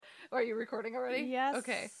Are you recording already? Yes.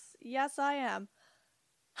 Okay. Yes, I am.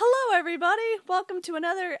 Hello, everybody! Welcome to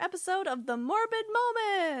another episode of The Morbid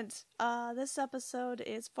Moment! This episode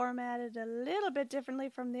is formatted a little bit differently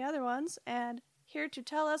from the other ones, and here to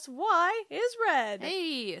tell us why is Red.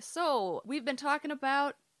 Hey, so we've been talking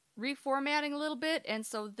about reformatting a little bit, and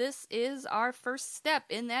so this is our first step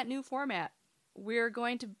in that new format. We're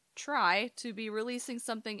going to try to be releasing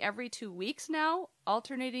something every 2 weeks now,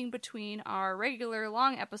 alternating between our regular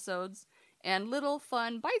long episodes and little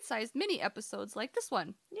fun bite-sized mini episodes like this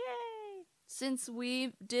one. Yay! Since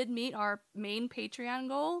we did meet our main Patreon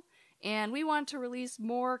goal, and we want to release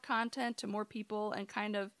more content to more people and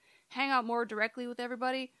kind of hang out more directly with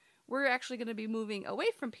everybody, we're actually going to be moving away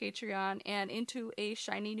from Patreon and into a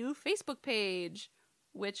shiny new Facebook page,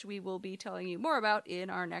 which we will be telling you more about in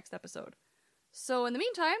our next episode. So in the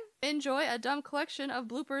meantime, enjoy a dumb collection of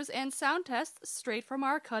bloopers and sound tests straight from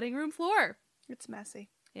our cutting room floor. It's messy.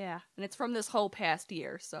 Yeah, and it's from this whole past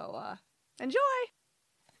year, so Enjoy!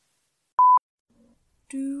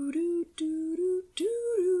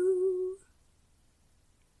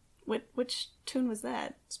 Which tune was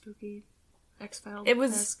that? spooky X-Files. It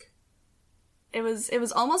was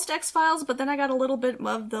almost X-Files, but then I got a little bit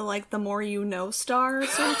of the more you know star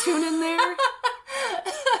sort of tune in there.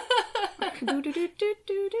 Something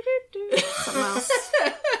else.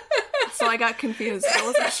 So I got confused. I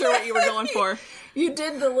wasn't sure what you were going for. You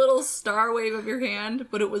did the little star wave of your hand,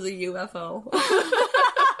 but it was a UFO.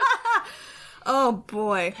 Oh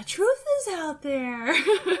boy. The truth is out there.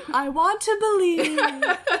 I want to believe.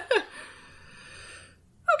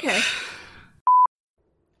 Okay.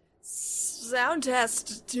 Sound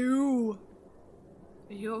test 2.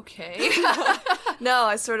 Are you okay? No,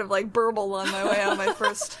 I sort of burbled on my way on my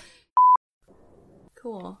first.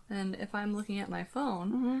 Cool. And if I'm looking at my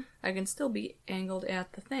phone, I can still be angled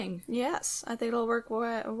at the thing. Yes, I think it'll work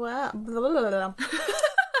well.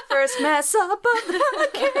 First mess up of the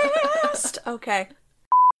podcast. Okay.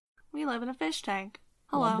 We live in a fish tank.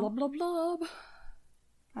 Hello. Blah, blah, blah, blah.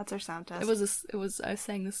 That's our sound test. I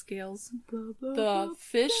sang the scales. The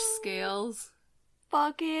fish scales.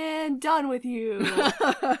 Fucking done with you.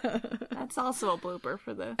 That's also a blooper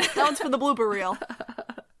that one's for the blooper reel.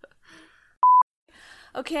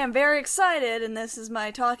 Okay, I'm very excited, and this is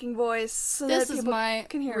my talking voice. So This that is people my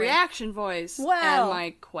can hear reaction voice. Wow. And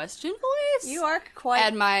my question voice. You are quite.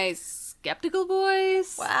 And my skeptical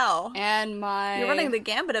voice. Wow. And my... You're running the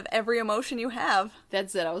gambit of every emotion you have.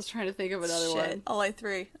 That's it. I was trying to think of another one. Only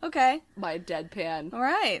 3. Okay. My deadpan. All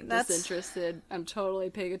right. That's Disinterested. I'm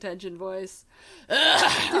totally paying attention voice.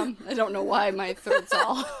 I don't know why my throat's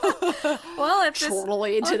all well. If this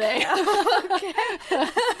totally today. Okay.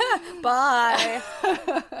 Bye.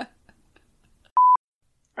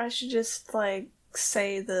 I should just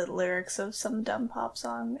say the lyrics of some dumb pop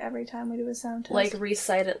song every time we do a sound test.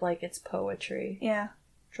 Recite it like it's poetry. Yeah.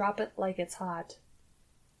 Drop it like it's hot.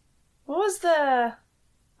 What was the...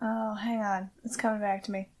 Oh, hang on. It's coming back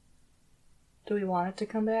to me. Do we want it to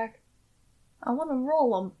come back? I want to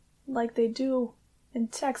roll them like they do in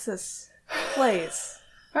Texas plays.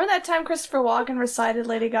 Remember that time Christopher Walken recited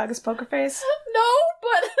Lady Gaga's Poker Face? No,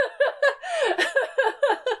 but...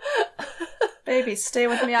 Baby, stay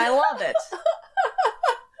with me. I love it.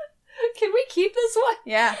 Can we keep this one?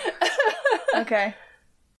 Yeah. Okay.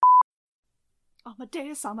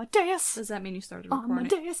 Amadeus. Does that mean you started recording?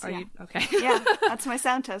 Amadeus, Are yeah. you okay? Yeah, that's my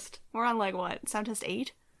sound test. We're on what? Sound test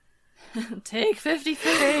 8? Take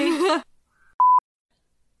 53.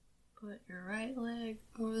 Put your right leg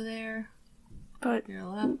over there. Put Your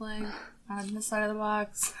left leg on this side of the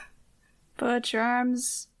box. Put your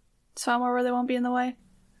arms somewhere where they won't be in the way.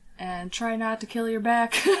 And try not to kill your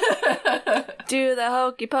back. Do the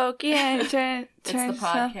hokey pokey and turn. It's the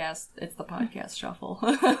podcast. It's the podcast shuffle.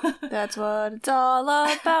 That's what it's all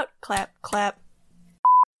about. Clap, clap.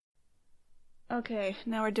 Okay,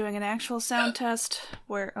 now we're doing an actual sound test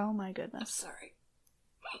where... Oh my goodness. Sorry.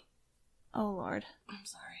 Oh lord. I'm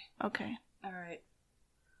sorry. Okay. Alright.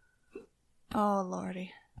 Oh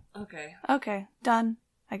lordy. Okay. Okay, done,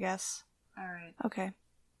 I guess. Alright. Okay.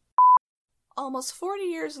 Almost 40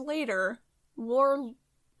 years later, words.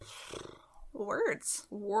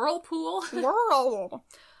 Whirlpool? World.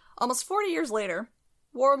 Almost 40 years later,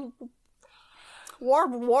 War.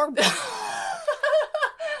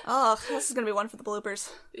 Oh, this is gonna be one for the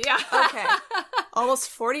bloopers. Yeah. Okay. Almost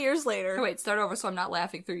 40 years later. Oh, wait, start over so I'm not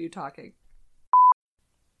laughing through you talking.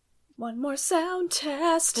 One more sound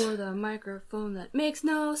test. For the microphone that makes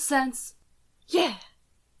no sense. Yeah.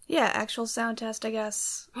 Yeah, actual sound test, I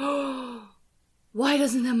guess. Why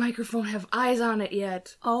doesn't that microphone have eyes on it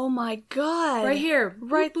yet? Oh my god. Right here.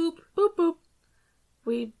 Right. Boop, boop, boop, boop.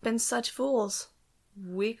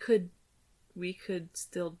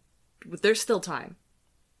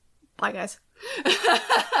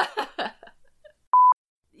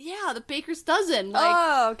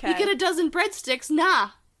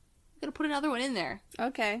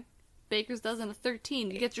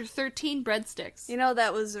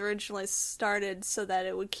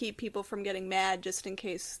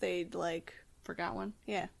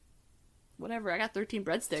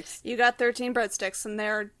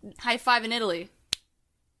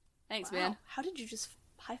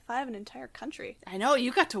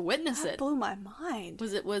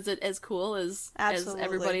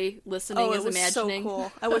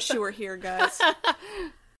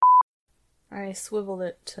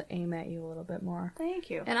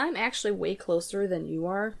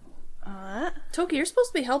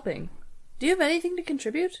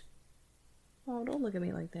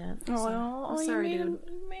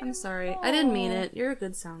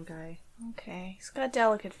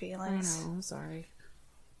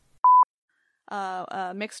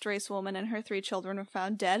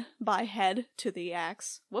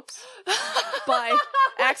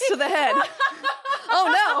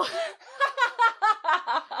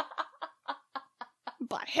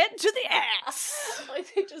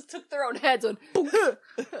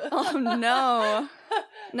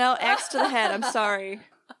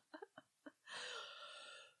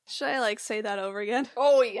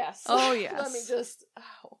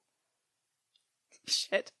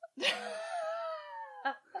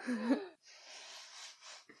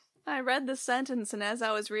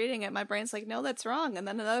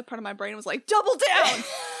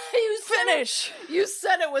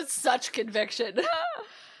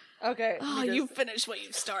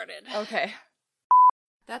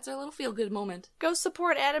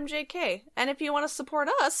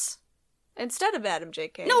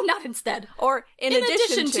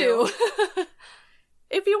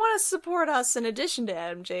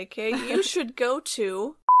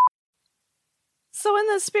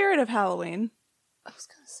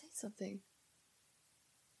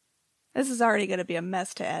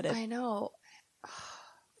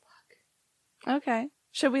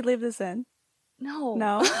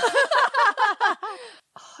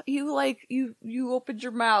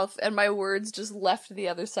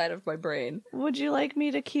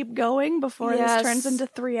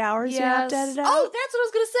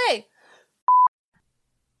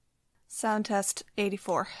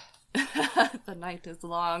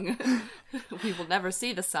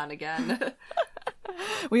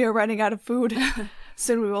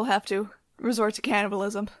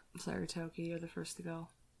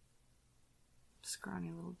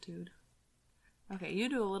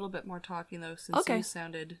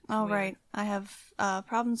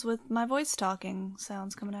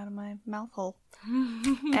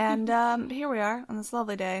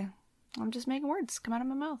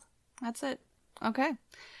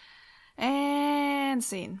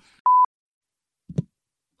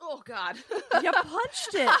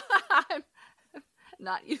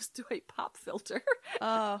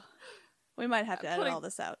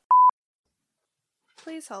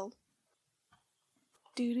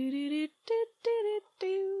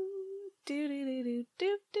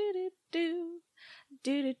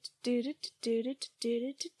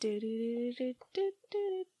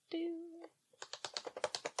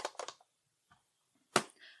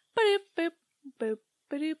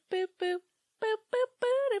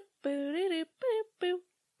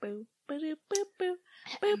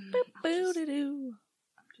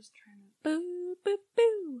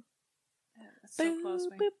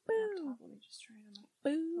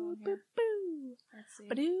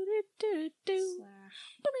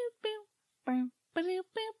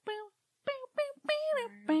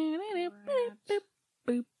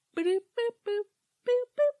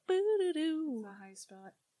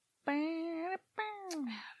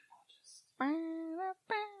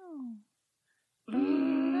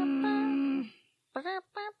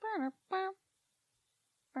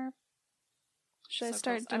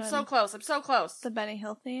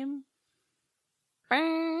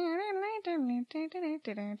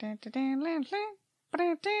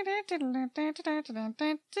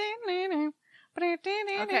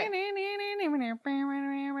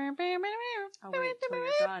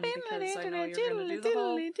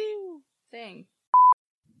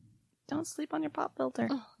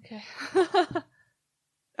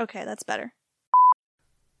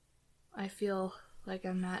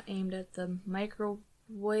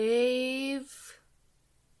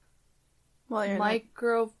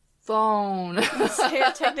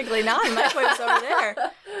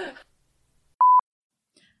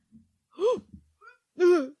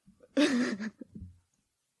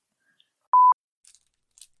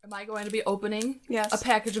 Am I going to be opening Yes. a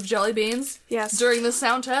package of jelly beans? Yes. During the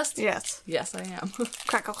sound test? Yes. Yes, I am.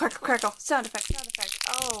 Crackle, crackle, crackle. Sound effect, sound effect.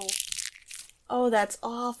 Oh. Oh, that's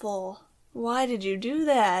awful. Why did you do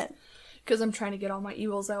that? Because I'm trying to get all my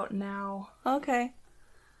evils out now. Okay.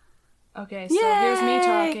 Okay, so here's me Yay!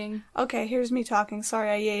 talking. Okay, here's me talking. Sorry,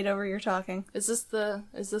 I yayed over your talking. Is this the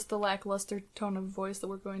lackluster tone of voice that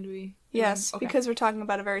we're going to be doing? Yes, Okay. because we're talking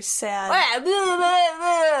about a very sad...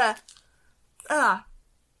 Ah!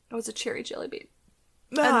 That was a cherry jelly bean.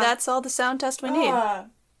 And that's all the sound test we need. Alright,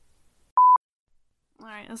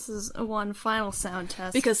 this is one final sound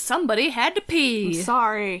test. Because somebody had to I'm pee!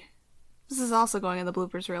 sorry. This is also going in the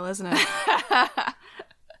bloopers reel, isn't it?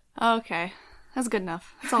 Okay. That's good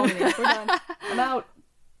enough. That's all we need. We're done. I'm out.